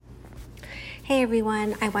Hey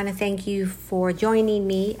everyone, I want to thank you for joining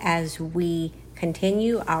me as we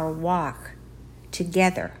continue our walk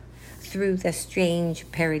together through the strange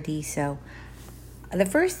Paradiso. The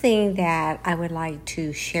first thing that I would like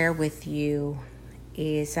to share with you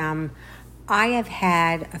is I have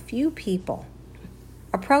had a few people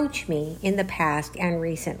approach me in the past and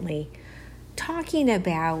recently talking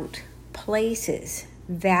about places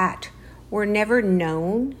that were never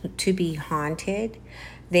known to be haunted.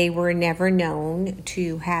 They were never known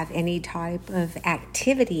to have any type of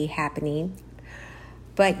activity happening,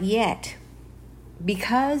 but yet,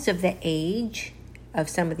 because of the age of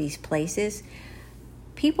some of these places,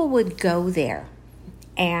 people would go there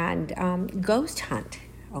and ghost hunt,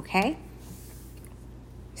 okay?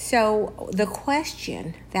 So the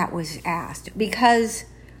question that was asked, because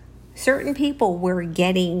certain people were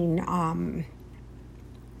getting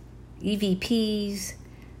EVPs,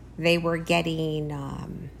 they were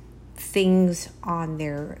getting things on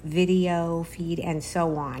their video feed and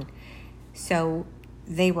so on. So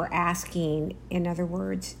they were asking, in other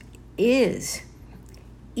words, is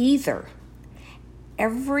either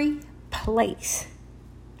every place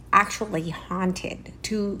actually haunted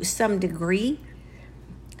to some degree,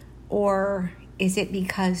 or is it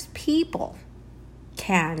because people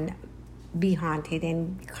can be haunted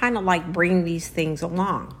and kind of like bring these things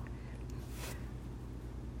along?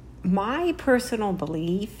 My personal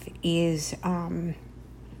belief is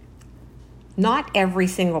not every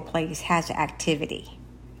single place has activity.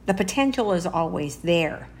 The potential is always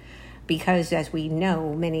there because, as we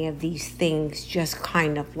know, many of these things just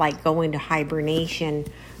kind of like go into hibernation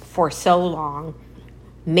for so long.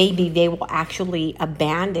 Maybe they will actually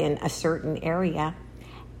abandon a certain area,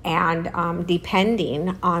 and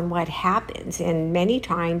depending on what happens, and many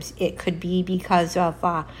times it could be because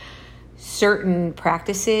of certain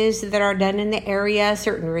practices that are done in the area,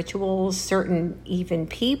 certain rituals, certain even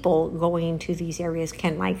people going to these areas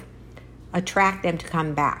can like attract them to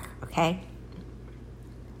come back, okay?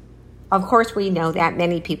 Of course, we know that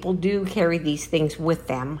many people do carry these things with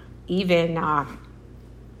them, even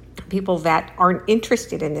people that aren't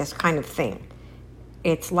interested in this kind of thing.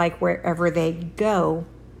 It's like wherever they go,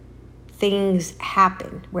 things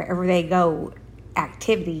happen. Wherever they go,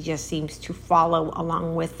 activity just seems to follow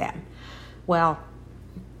along with them. Well,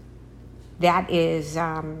 that is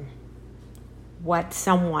what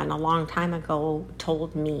someone a long time ago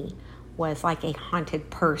told me was like a haunted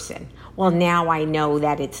person. Well, now I know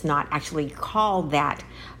that it's not actually called that,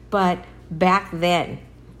 but back then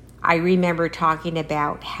I remember talking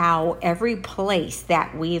about how every place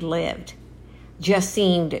that we lived just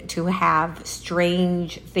seemed to have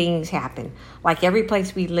strange things happen. Like every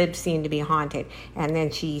place we lived seemed to be haunted. And then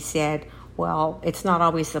she said, well, it's not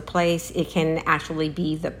always the place. It can actually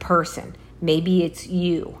be the person. Maybe it's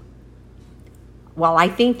you. Well, I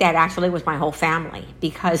think that actually was my whole family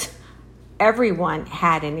because everyone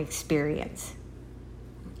had an experience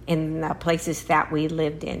in the places that we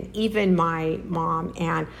lived in. Even my mom.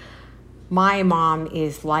 And my mom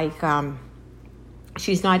is like,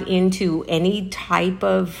 she's not into any type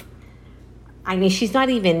of, she's not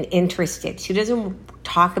even interested. She doesn't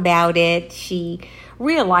talk about it. She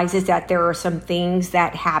realizes that there are some things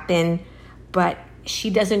that happen, but she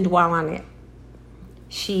doesn't dwell on it.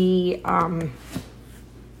 She,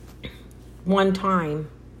 one time,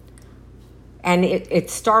 and it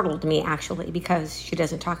startled me actually because she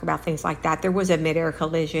doesn't talk about things like that. There was a mid-air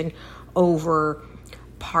collision over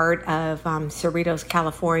part of Cerritos,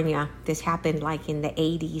 California. This happened like in the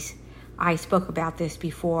 80s. I spoke about this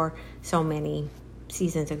before so many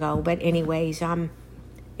seasons ago. But anyways,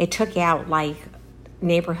 it took out like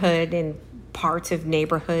neighborhood and parts of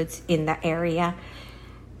neighborhoods in the area.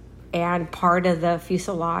 And part of the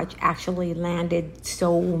fuselage actually landed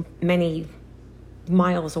so many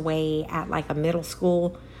miles away at like a middle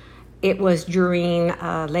school. It was during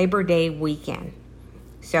Labor Day weekend.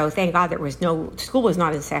 So thank God there was school was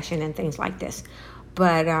not in session and things like this.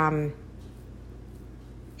 But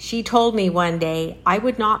she told me one day, I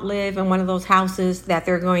would not live in one of those houses that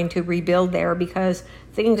they're going to rebuild there because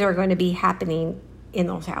things are going to be happening in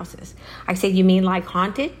those houses. I said, you mean like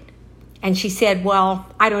haunted? And she said, well,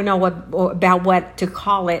 I don't know about what to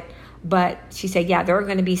call it, but she said, yeah, there are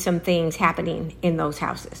going to be some things happening in those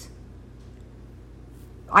houses.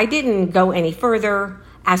 I didn't go any further,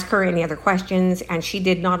 ask her any other questions, and she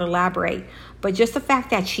did not elaborate. But just the fact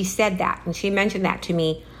that she said that and she mentioned that to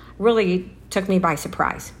me really took me by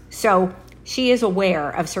surprise. So she is aware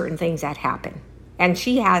of certain things that happen. And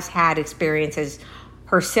she has had experiences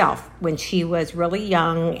herself when she was really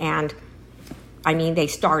young, and they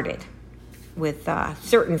started with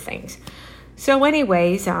certain things. So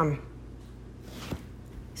anyways,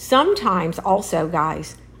 Sometimes also,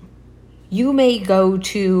 guys, you may go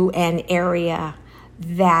to an area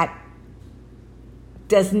that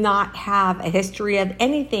does not have a history of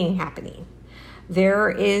anything happening. There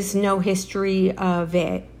is no history of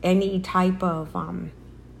it, any type of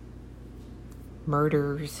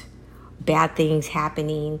murders, bad things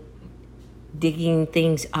happening, digging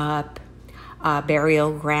things up,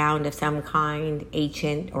 burial ground of some kind,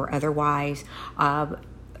 ancient or otherwise, a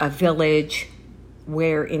village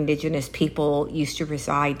where indigenous people used to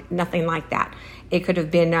reside, nothing like that. It could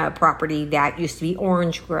have been a property that used to be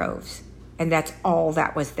orange groves, and that's all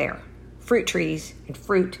that was there. Fruit trees and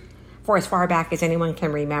fruit for as far back as anyone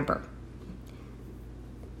can remember.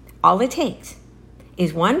 All it takes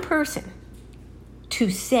is one person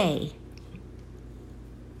to say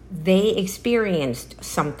they experienced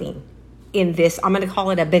something in this, I'm going to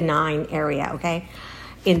call it a benign area, okay?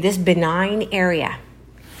 In this benign area.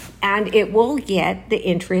 And it will get the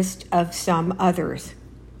interest of some others.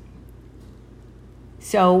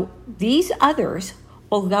 So these others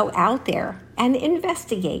will go out there and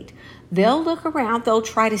investigate. They'll look around. They'll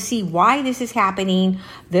try to see why this is happening.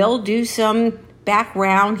 They'll do some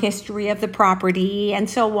background history of the property and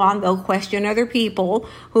so on. They'll question other people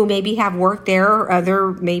who maybe have worked there or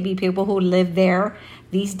other maybe people who live there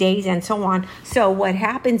these days and so on. So what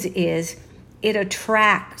happens is it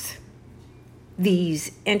attracts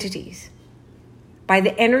these entities by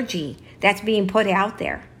the energy that's being put out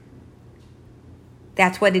there.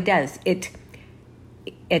 That's what it does. It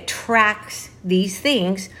attracts these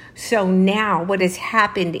things. So now what has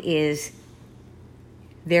happened is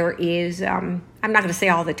there is, I'm not going to say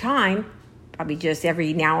all the time, probably just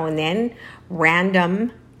every now and then,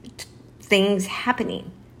 random things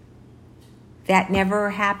happening that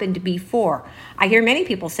never happened before. I hear many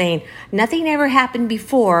people saying, nothing ever happened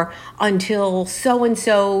before until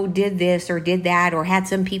so-and-so did this or did that or had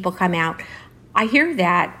some people come out. I hear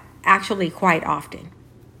that actually quite often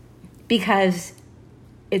because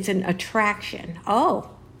it's an attraction.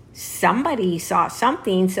 Oh, somebody saw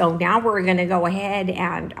something, so now we're going to go ahead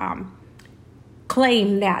and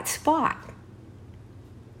claim that spot.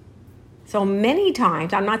 So many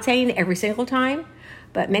times, I'm not saying every single time,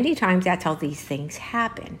 but many times that's how these things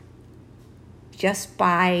happen. Just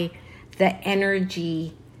by the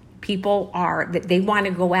energy people are, that they want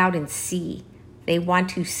to go out and see. They want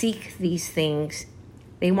to seek these things.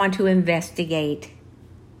 They want to investigate.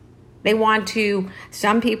 They want to,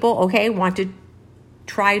 some people, want to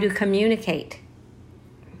try to communicate.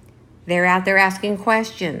 They're out there asking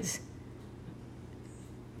questions.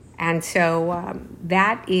 And so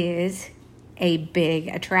that is a big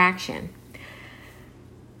attraction.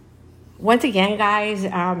 Once again, guys,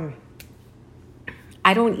 I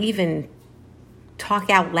don't even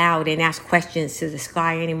talk out loud and ask questions to the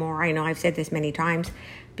sky anymore. I know I've said this many times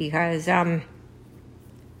because from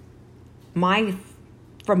my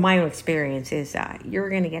own experience is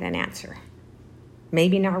you're going to get an answer.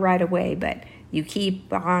 Maybe not right away, but you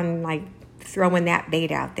keep on throwing that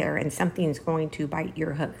bait out there and something's going to bite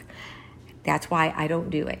your hook. That's why I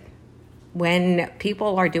don't do it. When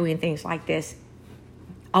people are doing things like this,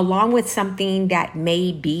 along with something that may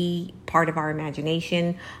be part of our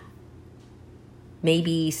imagination,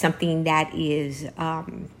 maybe something that is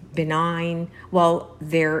benign, well,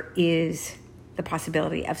 there is the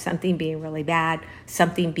possibility of something being really bad,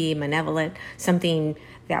 something being malevolent, something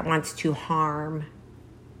that wants to harm.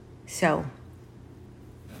 So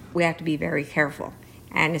we have to be very careful.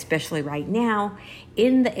 And especially right now,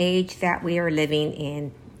 in the age that we are living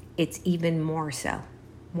in, it's even more so.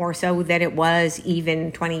 More so than it was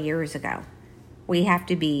even 20 years ago. We have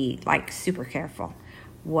to be super careful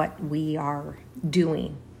what we are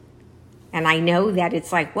doing. And I know that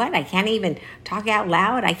it's what? I can't even talk out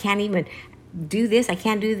loud. I can't even do this. I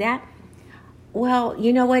can't do that. Well,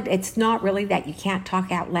 you know what? It's not really that you can't talk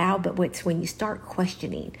out loud, but it's when you start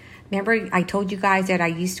questioning. Remember, I told you guys that I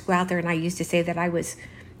used to go out there and I used to say that I was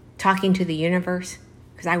talking to the universe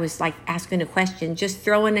because I was asking a question, just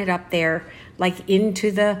throwing it up there,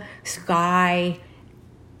 into the sky.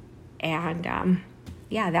 And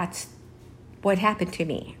that's what happened to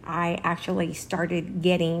me. I actually started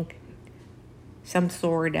getting some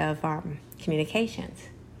sort of communications.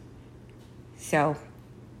 So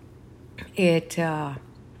it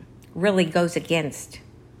really goes against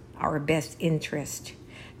our best interest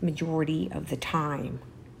majority of the time.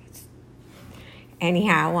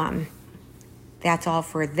 Anyhow, that's all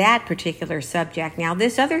for that particular subject. Now,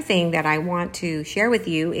 this other thing that I want to share with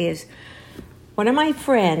you is one of my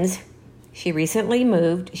friends, she recently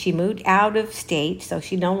moved. She moved out of state, so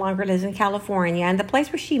she no longer lives in California. And the place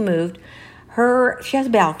where she moved, she has a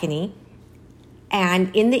balcony.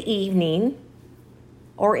 And in the evening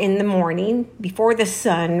or in the morning, before the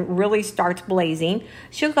sun really starts blazing,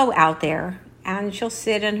 she'll go out there and she'll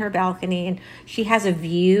sit in her balcony, and she has a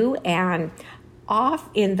view, and off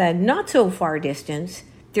in the not so far distance,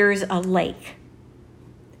 there's a lake.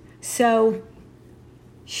 So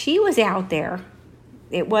she was out there.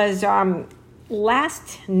 It was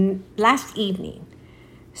last evening.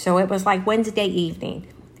 So it was like Wednesday evening.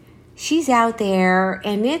 She's out there,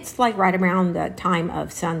 and it's like right around the time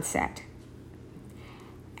of sunset.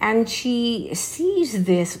 And she sees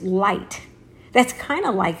this light that's kind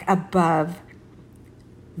of like above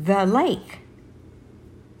the lake.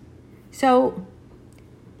 So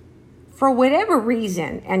for whatever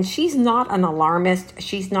reason, and she's not an alarmist,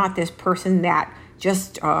 she's not this person that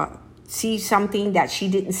just sees something that she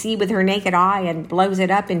didn't see with her naked eye and blows it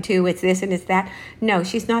up into it's this and it's that. No,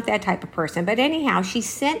 she's not that type of person. But anyhow, she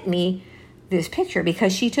sent me this picture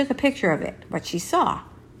because she took a picture of it, what she saw.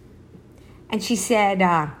 And she said,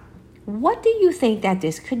 what do you think that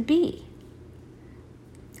this could be?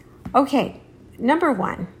 Okay, number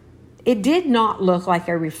one, it did not look like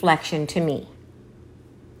a reflection to me,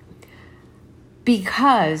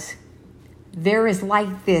 because there is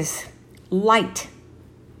like this light,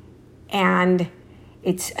 and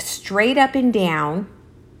it's straight up and down,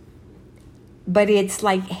 but it's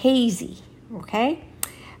like hazy, okay?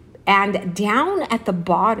 And down at the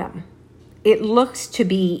bottom, it looks to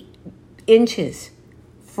be inches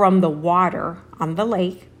from the water on the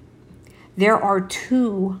lake. There are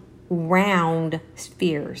two round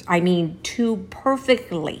spheres. I mean, two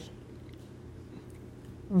perfectly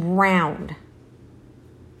round,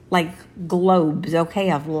 like globes, okay,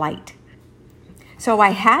 of light. So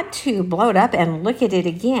I had to blow it up and look at it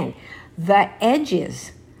again. The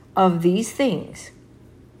edges of these things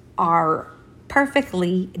are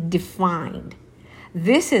perfectly defined.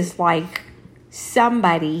 This is like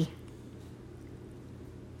somebody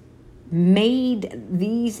made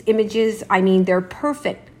these images. I mean, they're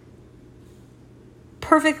perfect.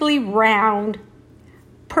 Perfectly round,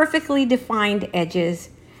 perfectly defined edges.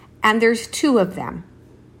 And there's two of them,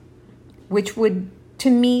 which would, to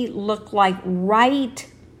me, look like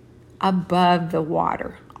right above the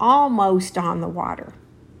water, almost on the water.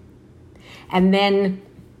 And then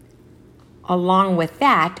along with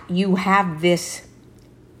that, you have this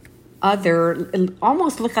other,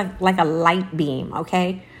 almost look like a light beam,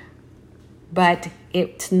 okay? But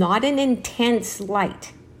it's not an intense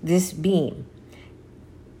light, this beam.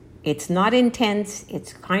 It's not intense,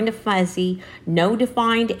 it's kind of fuzzy, no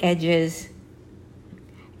defined edges.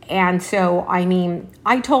 And so, I mean,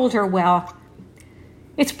 I told her, well,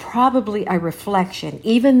 it's probably a reflection,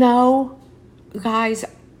 even though, guys,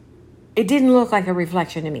 it didn't look like a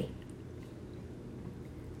reflection to me.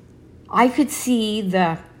 I could see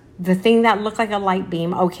the thing that looked like a light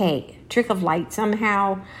beam, okay, trick of light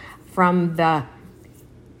somehow from the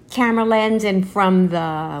camera lens and from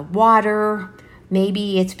the water.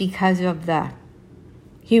 Maybe it's because of the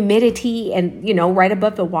humidity and, you know, right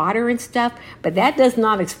above the water and stuff. But that does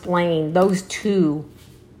not explain those two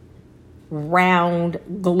round,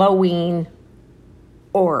 glowing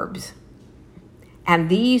orbs. And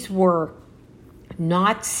these were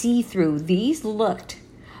not see-through. These looked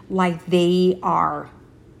like they are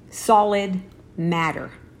solid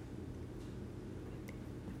matter.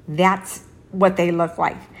 That's what they look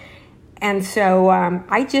like. And so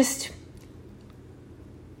I just,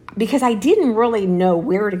 because I didn't really know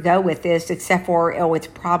where to go with this except for, oh, it's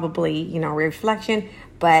probably, you know, a reflection.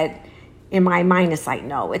 But in my mind, it's like,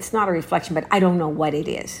 no, it's not a reflection, but I don't know what it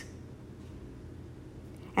is.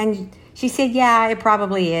 And she said, yeah, it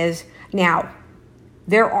probably is. Now,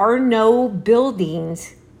 there are no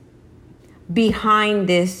buildings behind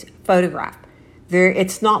this photograph.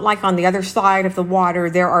 It's not like on the other side of the water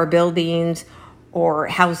there are buildings or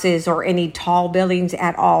houses or any tall buildings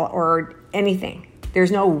at all or anything.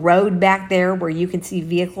 There's no road back there where you can see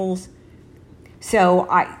vehicles. So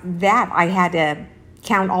I had to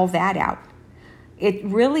count all that out. It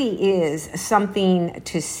really is something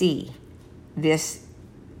to see, this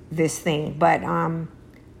thing. But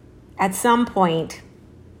at some point,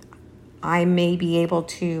 I may be able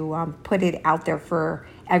to put it out there for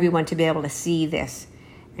everyone to be able to see this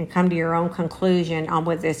and come to your own conclusion on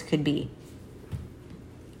what this could be.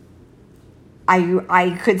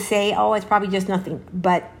 I could say, oh, it's probably just nothing.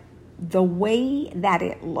 But the way that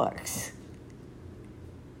it looks,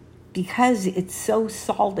 because it's so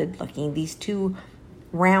solid looking, these two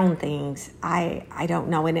round things, I don't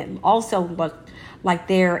know. And it also looked like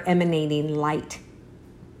they're emanating light.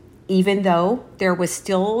 Even though there was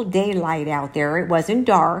still daylight out there, it wasn't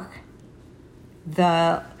dark.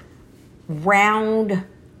 The round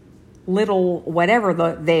little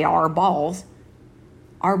whatever they are, balls,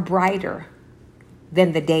 are brighter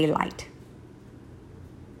than the daylight.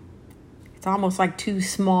 It's almost like two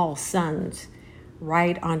small suns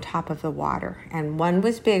right on top of the water. And one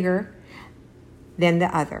was bigger than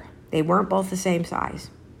the other. They weren't both the same size.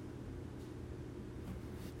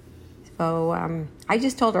 So I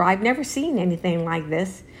just told her I've never seen anything like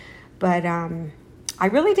this. But I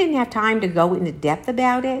really didn't have time to go into depth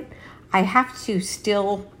about it. I have to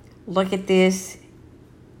still look at this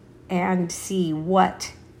and see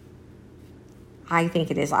what I think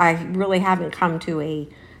it is. I really haven't come to a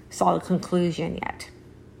solid conclusion yet.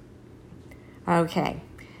 Okay,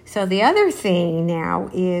 so the other thing now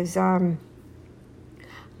is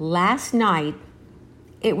last night,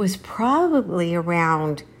 it was probably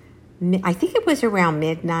around, I think it was around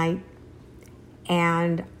midnight,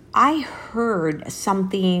 and I heard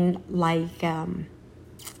something like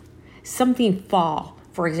something fall.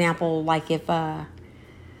 For example, like if, how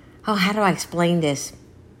do I explain this?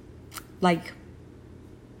 Like,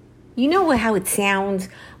 you know how it sounds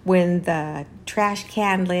when the trash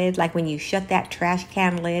can lid, like when you shut that trash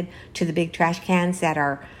can lid to the big trash cans that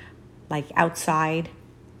are like outside?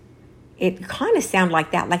 It kind of sounded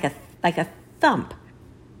like that, like a thump.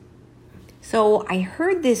 So I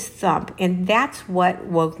heard this thump, and that's what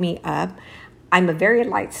woke me up. I'm a very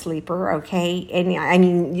light sleeper, okay? And I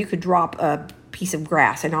mean, you could drop a piece of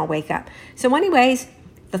grass and I'll wake up. So anyways,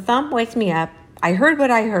 the thump wakes me up. I heard what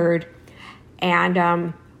I heard,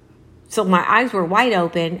 and so my eyes were wide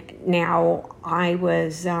open. Now I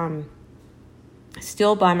was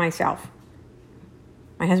still by myself.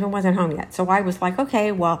 My husband wasn't home yet. So I was like,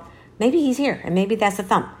 okay, well, maybe he's here, and maybe that's a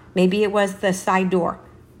thump. Maybe it was the side door.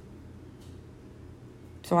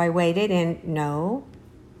 So I waited, and no.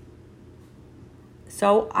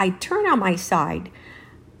 So I turned on my side.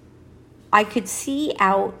 I could see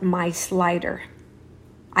out my slider.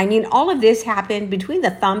 I mean, all of this happened between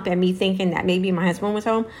the thump and me thinking that maybe my husband was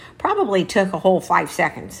home. Probably took a whole 5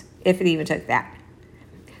 seconds, if it even took that.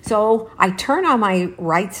 So I turn on my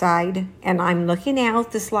right side, and I'm looking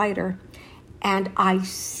out the slider, and I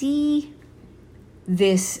see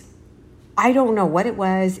this, I don't know what it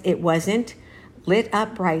was. It wasn't lit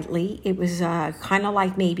up brightly. It was kind of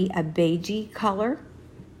like maybe a beigey color.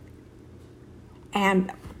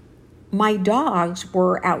 And my dogs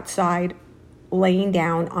were outside laying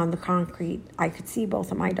down on the concrete. I could see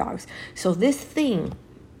both of my dogs. So this thing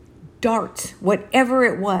darts, whatever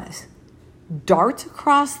it was, darts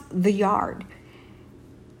across the yard.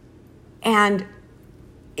 And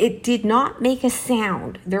it did not make a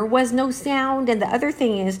sound. There was no sound. And the other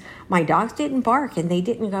thing is, my dogs didn't bark, and they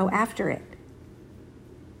didn't go after it.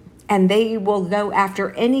 And they will go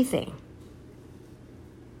after anything.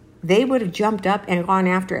 They would have jumped up and gone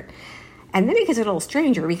after it. And then it gets a little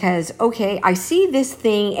stranger because, okay, I see this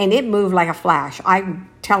thing and it moved like a flash. I'm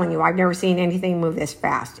telling you, I've never seen anything move this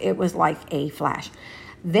fast. It was like a flash.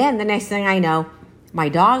 Then the next thing I know, my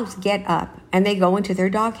dogs get up and they go into their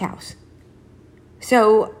doghouse.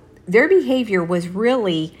 So their behavior was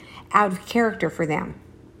really out of character for them.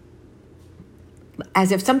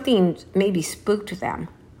 As if something maybe spooked them.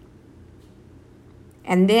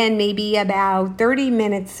 And then maybe about 30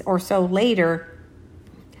 minutes or so later,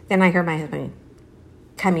 then I heard my husband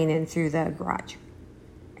coming in through the garage.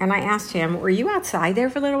 And I asked him, were you outside there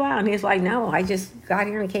for a little while? And he was like, no, I just got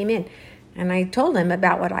here and came in. And I told him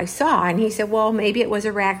about what I saw. And he said, well, maybe it was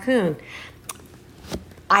a raccoon.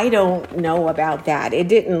 I don't know about that. It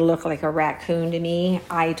didn't look like a raccoon to me.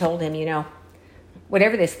 I told him,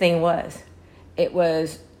 whatever this thing was, it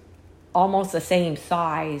was almost the same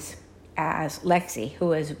size as Lexi,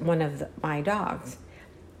 who is one of my dogs.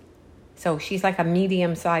 So she's like a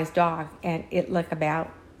medium-sized dog, and it looked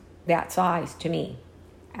about that size to me.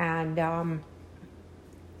 And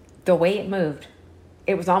the way it moved,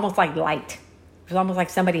 it was almost like light. It was almost like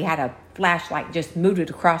somebody had a flashlight, just moved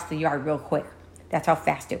it across the yard real quick. That's how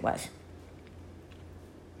fast it was.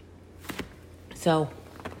 So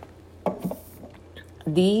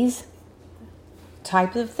these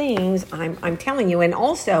types of things, I'm telling you, and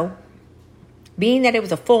also, being that it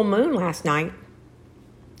was a full moon last night,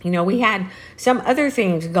 we had some other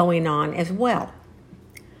things going on as well.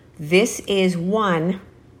 This is one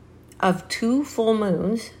of 2 full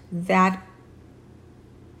moons that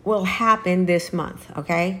will happen this month,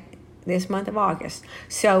 okay? This month of August.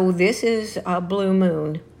 So this is a blue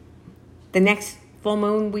moon. The next full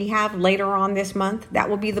moon we have later on this month, that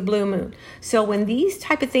will be the blue moon. So when these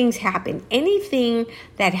type of things happen, anything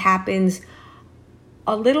that happens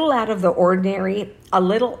a little out of the ordinary, a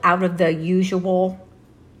little out of the usual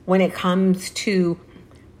when it comes to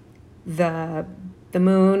the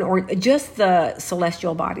moon, or just the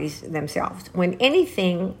celestial bodies themselves. When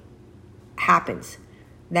anything happens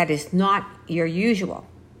that is not your usual,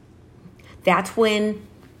 that's when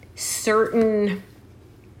certain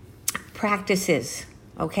practices,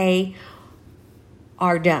 okay,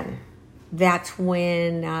 are done. That's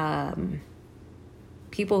when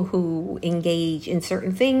people who engage in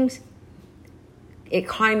certain things, it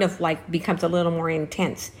kind of like becomes a little more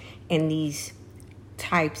intense in these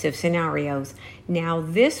types of scenarios. Now,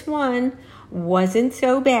 this one wasn't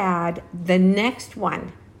so bad. The next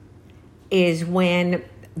one is when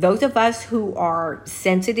those of us who are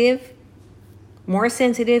sensitive, more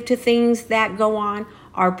sensitive to things that go on,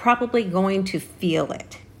 are probably going to feel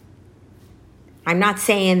it. I'm not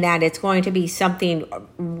saying that it's going to be something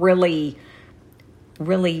really,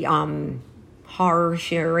 really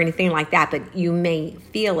harsh or anything like that, but you may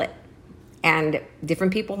feel it. And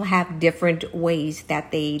different people have different ways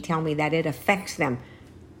that they tell me that it affects them.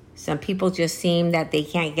 Some people just seem that they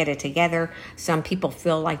can't get it together. Some people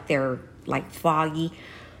feel like they're like foggy.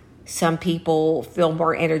 Some people feel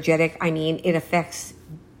more energetic. I mean, it affects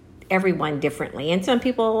everyone differently. And some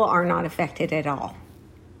people are not affected at all.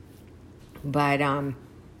 But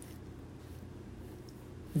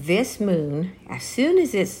this moon, as soon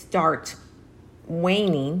as it starts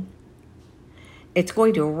waning, it's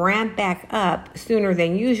going to ramp back up sooner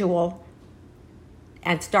than usual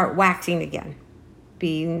and start waxing again,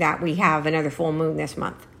 being that we have another full moon this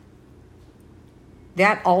month.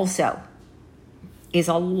 That also is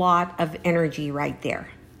a lot of energy right there.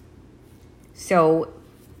 So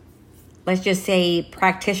let's just say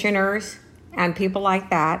practitioners and people like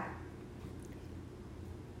that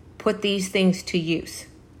put these things to use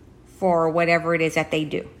for whatever it is that they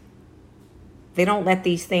do. They don't let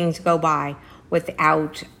these things go by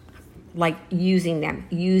without like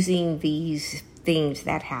using these things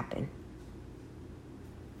that happen.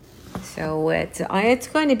 So it's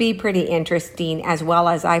going to be pretty interesting, as well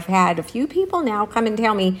as I've had a few people now come and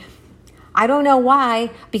tell me, I don't know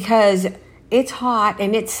why, because it's hot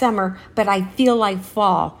and it's summer, but I feel like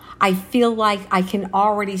fall. I feel like I can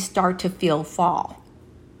already start to feel fall.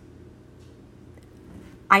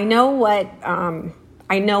 I know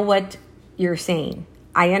what you're saying.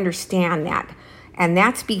 I understand that. And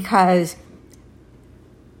that's because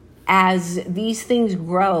as these things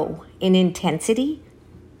grow in intensity,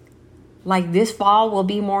 like this fall will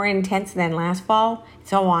be more intense than last fall,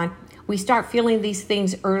 so on, we start feeling these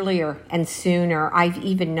things earlier and sooner. I've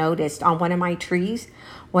even noticed on one of my trees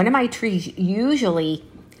usually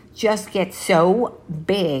just gets so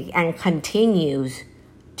big and continues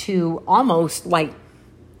to almost like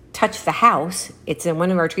touch the house. It's in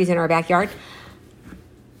one of our trees in our backyard,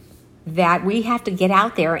 that we have to get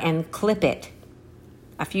out there and clip it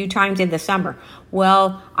a few times in the summer.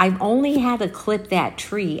 Well, I've only had to clip that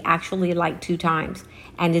tree actually like 2 times,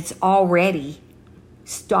 and it's already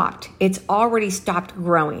stopped. It's already stopped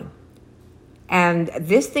growing. And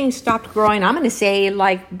this thing stopped growing, I'm going to say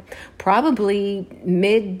like probably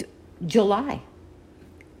mid-July,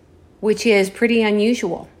 which is pretty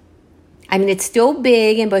unusual. I mean, it's still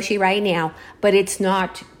big and bushy right now, but it's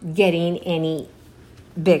not getting any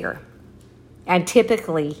bigger. And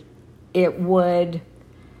typically, it would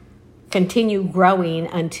continue growing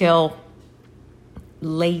until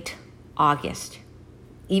late August,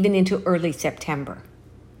 even into early September.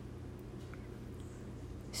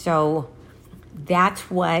 So that's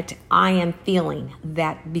what I am feeling,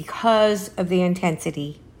 that because of the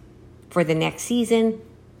intensity for the next season,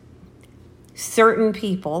 certain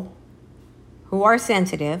people who are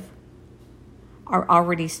sensitive are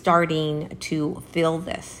already starting to feel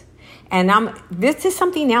this. And this is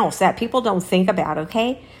something else that people don't think about,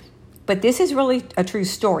 okay? But this is really a true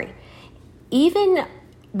story. Even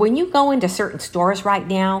when you go into certain stores right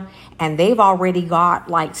now and they've already got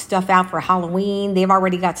like stuff out for Halloween, they've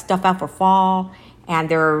already got stuff out for fall,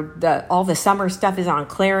 and all the summer stuff is on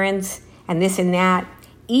clearance and this and that,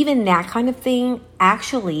 even that kind of thing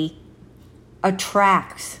actually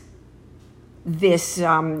attracts this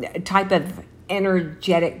type of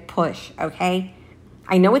energetic push, okay?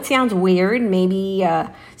 I know it sounds weird. Maybe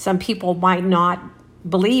some people might not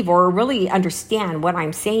believe or really understand what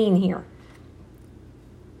I'm saying here.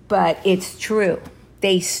 But it's true.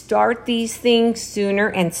 They start these things sooner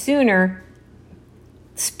and sooner.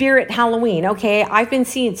 Spirit Halloween. Okay, I've been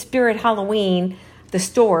seeing Spirit Halloween, the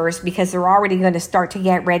stores, because they're already going to start to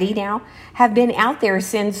get ready now, have been out there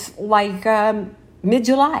since like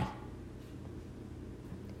mid-July.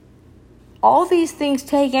 All these things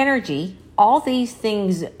take energy. All these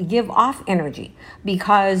things give off energy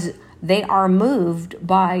because they are moved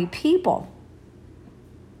by people.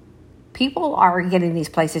 People are getting these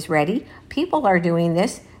places ready. People are doing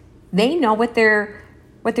this. They know what they're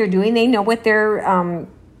doing. They know what they're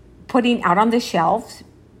putting out on the shelves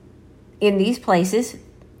in these places.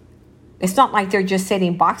 It's not like they're just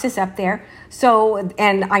setting boxes up there. So,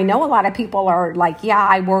 and I know a lot of people are like, yeah,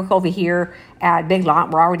 I work over here at Big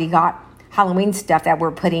Lot. We're already got Halloween stuff that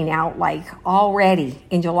we're putting out like already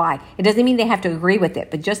in July. It doesn't mean they have to agree with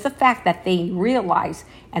it, but just the fact that they realize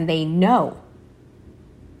and they know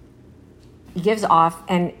gives off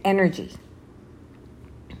an energy.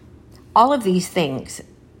 All of these things.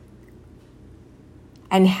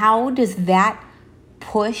 And how does that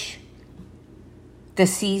push the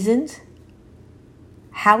seasons?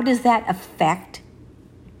 How does that affect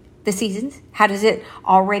the seasons? How does it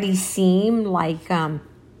already seem like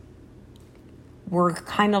we're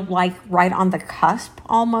kind of like right on the cusp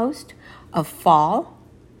almost of fall?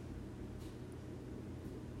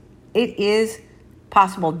 It is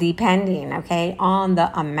possible depending, okay, on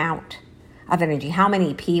the amount of energy, how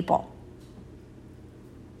many people.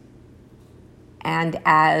 And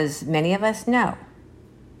as many of us know,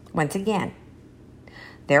 once again,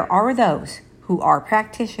 there are those who are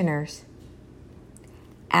practitioners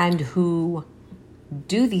and who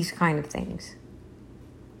do these kind of things.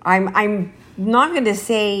 I'm not going to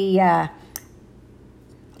say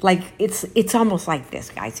like it's almost like this,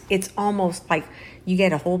 guys. It's almost like you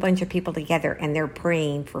get a whole bunch of people together and they're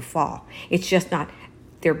praying for fall. It's just not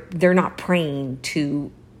they're not praying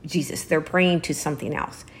to Jesus. They're praying to something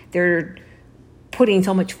else. They're putting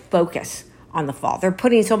so much focus on the fall. They're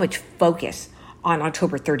putting so much focus on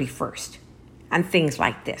October 31st and things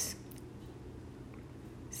like this.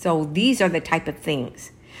 So these are the type of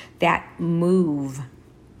things that move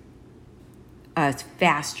us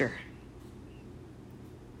faster.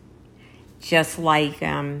 Just like,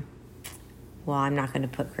 well, I'm not going to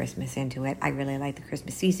put Christmas into it. I really like the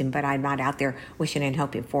Christmas season, but I'm not out there wishing and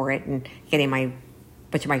hoping for it and getting my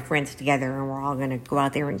bunch of my friends together and we're all going to go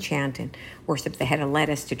out there and chant and worship the head of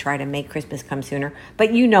lettuce to try to make Christmas come sooner.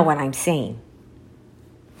 But you know what I'm saying.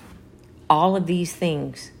 All of these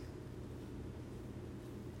things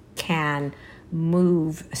can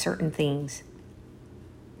move certain things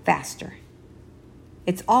faster.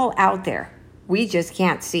 It's all out there. We just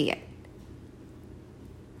can't see it.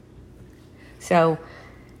 So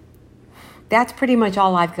that's pretty much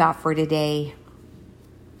all I've got for today.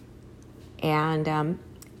 And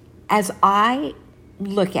as I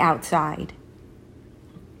look outside,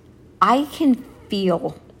 I can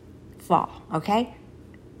feel fall, okay?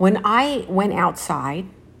 When I went outside,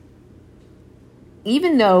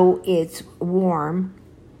 even though it's warm,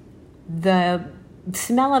 the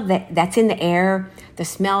smell of that's in the air, the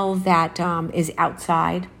smell that is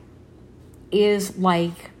outside is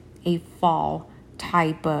like a fall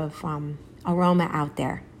type of aroma out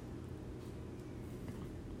there.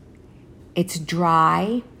 It's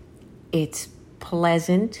dry, it's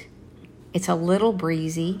pleasant, it's a little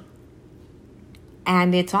breezy,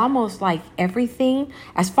 and it's almost like everything,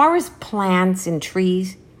 as far as plants and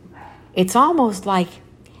trees, it's almost like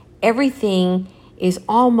everything is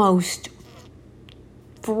almost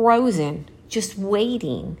frozen, just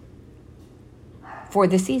waiting for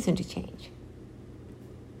the season to change.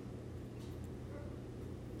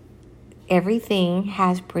 Everything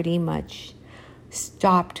has pretty much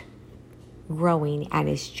stopped growing and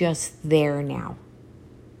it's just there now.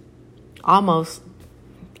 Almost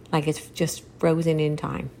like it's just frozen in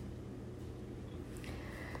time.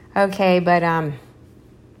 Okay, but I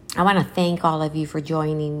want to thank all of you for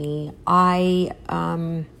joining me.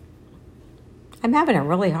 I'm having a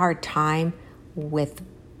really hard time with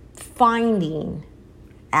finding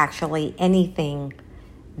actually anything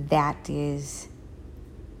that is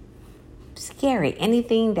scary,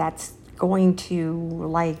 anything that's going to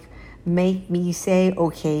like make me say,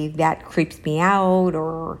 okay, that creeps me out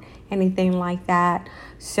or anything like that.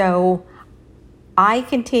 So I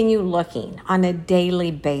continue looking on a daily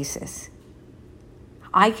basis.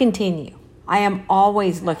 I am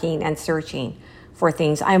always looking and searching for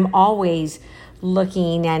things. I'm always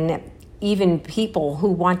looking, and even people who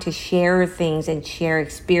want to share things and share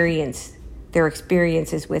their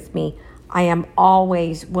experiences with me, I am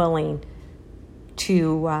always willing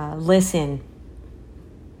to listen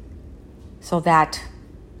so that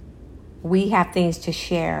we have things to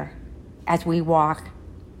share as we walk.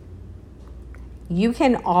 You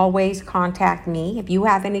can always contact me if you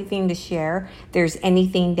have anything to share. There's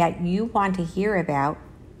anything that you want to hear about.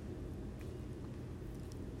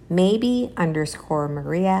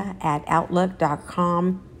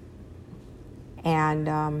 maybe_Maria@outlook.com.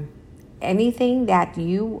 And anything that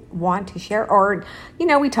you want to share? Or,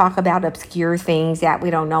 we talk about obscure things that we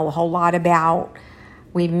don't know a whole lot about.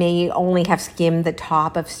 We may only have skimmed the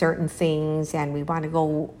top of certain things and we want to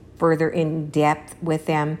go further in depth with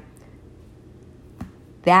them.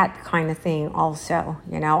 That kind of thing also,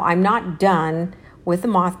 I'm not done with the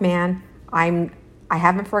Mothman. I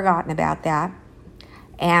haven't forgotten about that.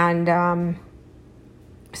 And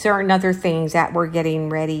certain other things that we're getting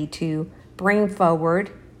ready to bring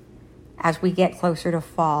forward as we get closer to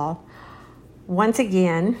fall. Once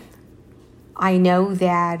again, I know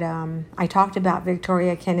that I talked about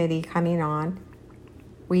Victoria Kennedy coming on.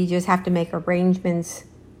 We just have to make arrangements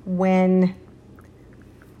when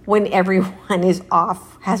everyone is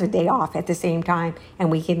off, has a day off at the same time,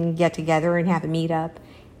 and we can get together and have a meetup.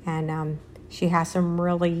 And she has some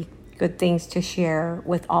really good things to share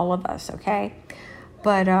with all of us, okay?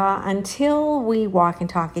 But until we walk and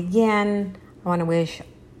talk again, I want to wish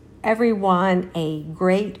everyone a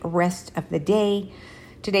great rest of the day.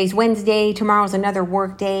 Today's Wednesday. Tomorrow's another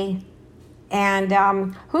work day. And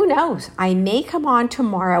who knows? I may come on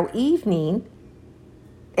tomorrow evening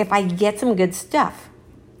if I get some good stuff.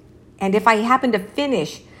 And if I happen to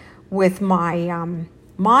finish with my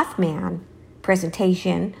Mothman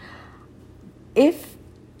presentation, if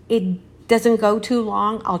it doesn't go too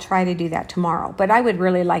long, I'll try to do that tomorrow. But I would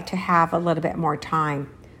really like to have a little bit more time.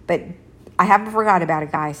 But I haven't forgot about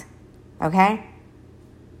it, guys. Okay?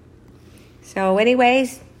 So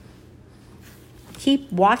anyways,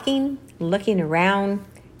 keep walking, looking around,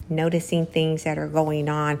 noticing things that are going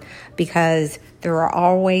on, because there are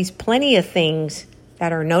always plenty of things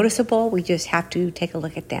that are noticeable. We just have to take a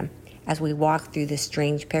look at them as we walk through this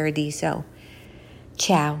strange paradiso.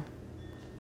 Ciao.